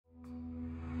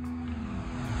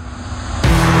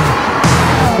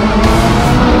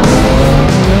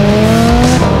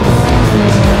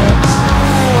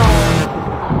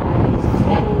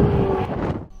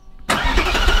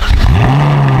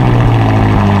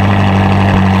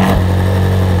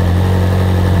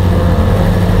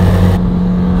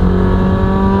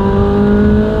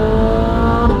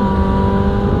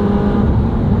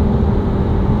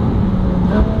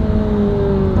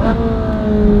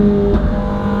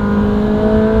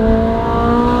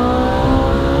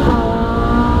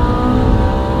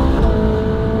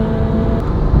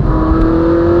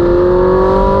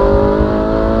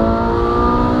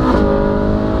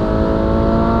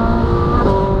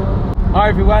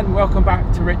everyone, welcome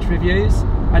back to Rich Reviews,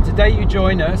 and today you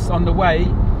join us on the way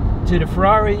to the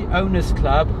Ferrari Owners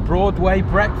Club Broadway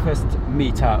Breakfast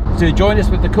meetup. So join us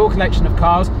with the cool collection of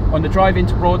cars on the drive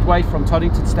into Broadway from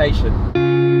Toddington station.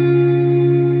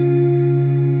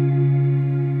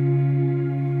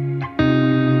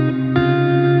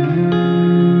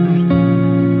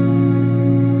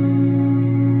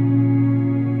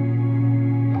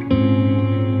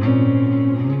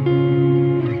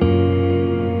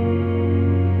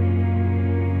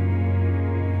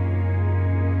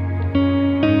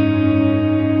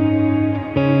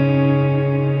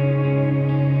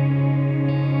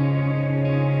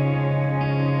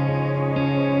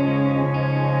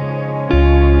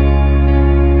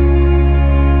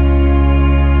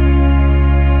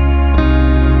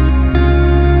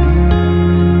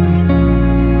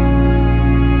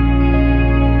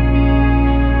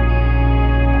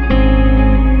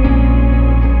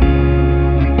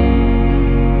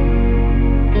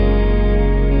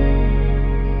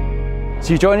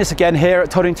 So you join us again here at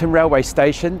Toddington railway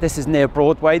station. This is near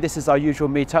Broadway. This is our usual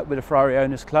meetup with the Ferrari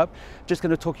Owners Club. Just going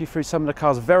to talk you through some of the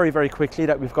cars very quickly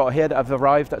that we've got here that have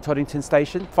arrived at Toddington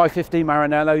station. 550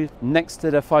 Maranello. Next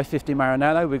to the 550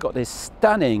 Maranello, we've got this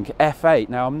stunning F8.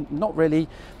 Now I'm not really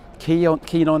keen on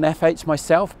F8s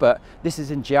myself, but this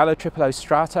is in Giallo 000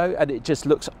 Strato and it just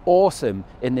looks awesome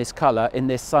in this colour, in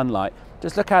this sunlight.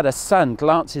 Just look how the sun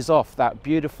glances off that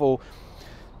beautiful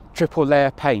triple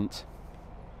layer paint.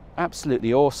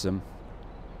 Absolutely awesome.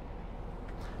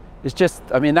 It's just,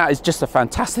 I mean, that is just a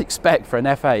fantastic spec for an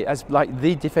F8. That's like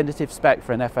the definitive spec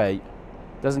for an F8.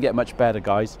 Doesn't get much better,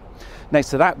 guys. Next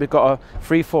to that, we've got a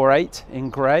 348 in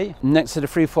grey. Next to the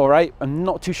 348, I'm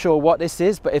not too sure what this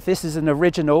is, but if this is an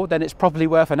original, then it's probably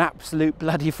worth an absolute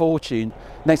bloody fortune.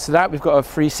 Next to that, we've got a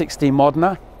 360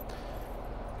 Modena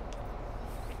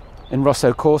in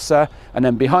Rosso Corsa, and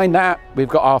then behind that, we've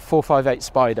got our 458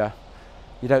 Spider.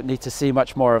 You don't need to see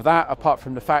much more of that, apart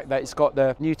from the fact that it's got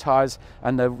the new tyres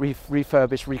and the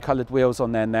refurbished, recoloured wheels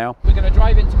on there now. We're going to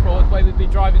drive into Broadway. We'll be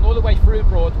driving all the way through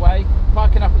Broadway,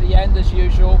 parking up at the end as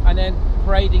usual, and then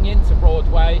parading into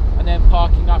Broadway, and then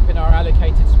parking up in our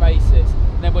allocated spaces.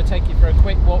 And then we'll take you for a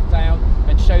quick walk down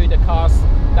and show you the cars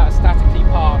that are statically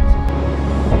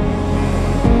parked.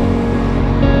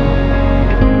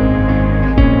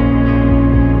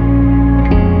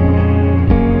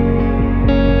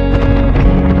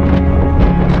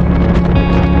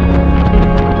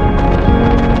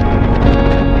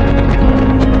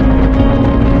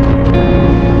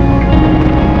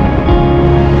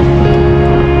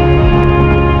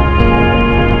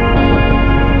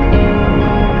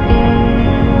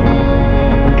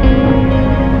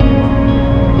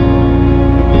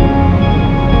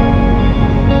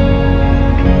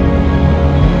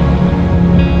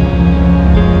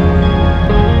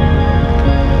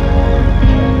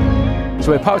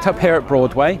 So we're parked up here at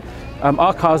Broadway.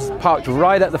 Our car's parked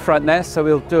right at the front there, so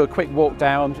we'll do a quick walk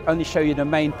down, only show you the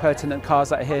main pertinent cars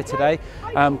that are here today,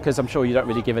 because I'm sure you don't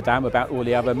really give a damn about all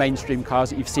the other mainstream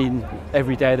cars that you've seen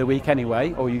every day of the week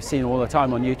anyway, or you've seen all the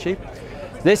time on YouTube.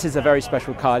 This is a very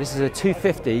special car. This is a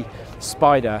 250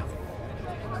 Spider.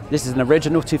 This is an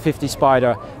original 250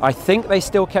 Spider. I think they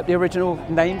still kept the original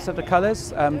names of the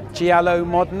colours. Giallo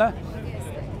Modena.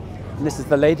 And this is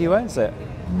the lady who owns it.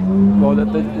 Well,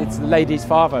 it's the lady's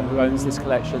father who owns this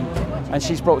collection, and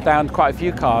she's brought down quite a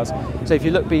few cars. So if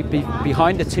you look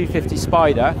behind the 250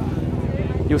 Spider,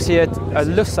 you'll see a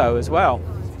Lusso as well.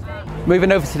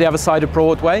 Moving over to the other side of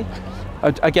Broadway,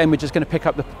 again we're just going to pick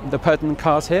up the pertinent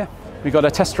cars here. We've got a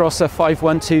Testarossa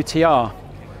 512 TR,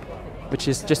 which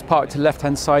is just parked to the left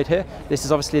hand side here. This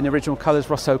is obviously in the original colours,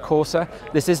 Rosso Corsa.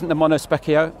 This isn't the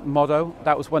Monospecchio Modo,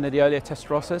 that was one of the earlier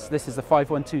Testarossas. This is the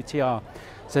 512 TR.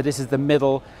 So this is the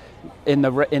middle in the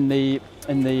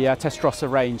Testarossa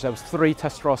range. There was 3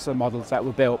 Testarossa models that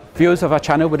were built. Viewers of our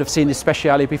channel would have seen this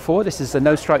Speciale before. This is the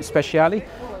no stripe Speciale,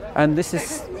 and this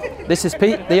is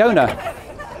Pete, the owner.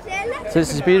 So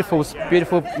this is a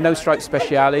beautiful no stripe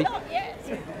Speciale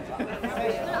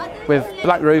with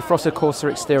black roof, Rosso Corsa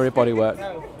exterior bodywork.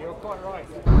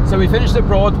 So we finished at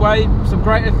Broadway. Some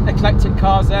great eclectic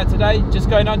cars there today. Just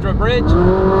going under a bridge.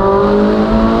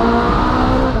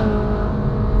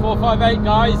 458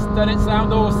 guys, doesn't it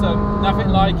sound awesome? Nothing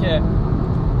like it.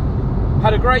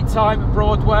 Had a great time at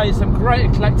Broadway. Some great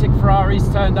eclectic Ferraris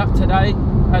turned up today,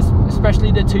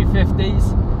 especially the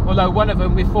 250s. Although one of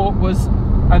them we thought was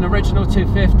an original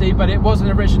 250, but it was an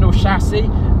original chassis,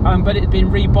 but it had been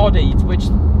rebodied, which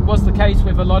was the case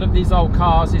with a lot of these old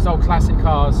cars, these old classic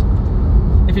cars.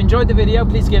 If you enjoyed the video,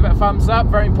 please give it a thumbs up,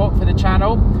 very important for the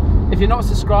channel. If you're not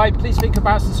subscribed, please think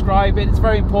about subscribing. It's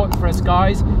very important for us,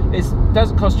 guys. It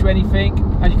doesn't cost you anything,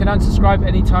 and you can unsubscribe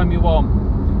anytime you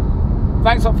want.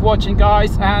 Thanks a lot for watching,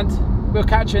 guys, and we'll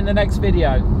catch you in the next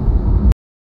video.